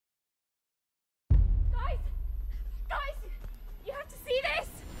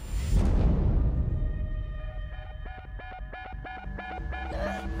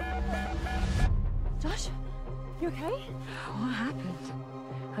You okay? What happened?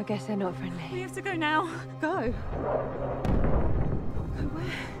 I guess they're not friendly. We have to go now. Go? Go where?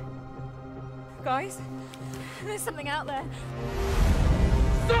 Guys, there's something out there.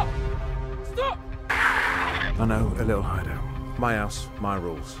 Stop! Stop! I know a little hideout. My house, my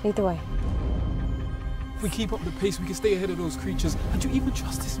rules. Lead the way. If we keep up the pace, we can stay ahead of those creatures. And you even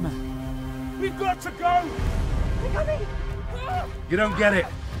trust this man? We've got to go! They're coming! You don't get it.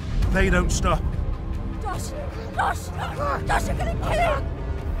 They don't stop. Josh! Josh! Josh, you're gonna kill him!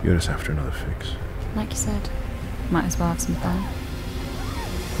 You're just after another fix. Like you said, might as well have some fun.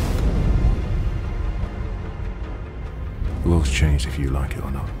 The world's changed if you like it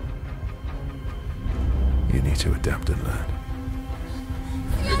or not. You need to adapt and learn.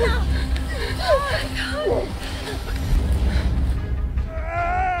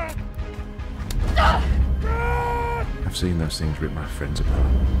 I've seen those things rip my friends apart.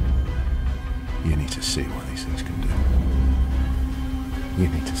 You need to see what these things can do. You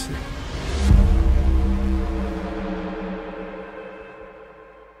need to see.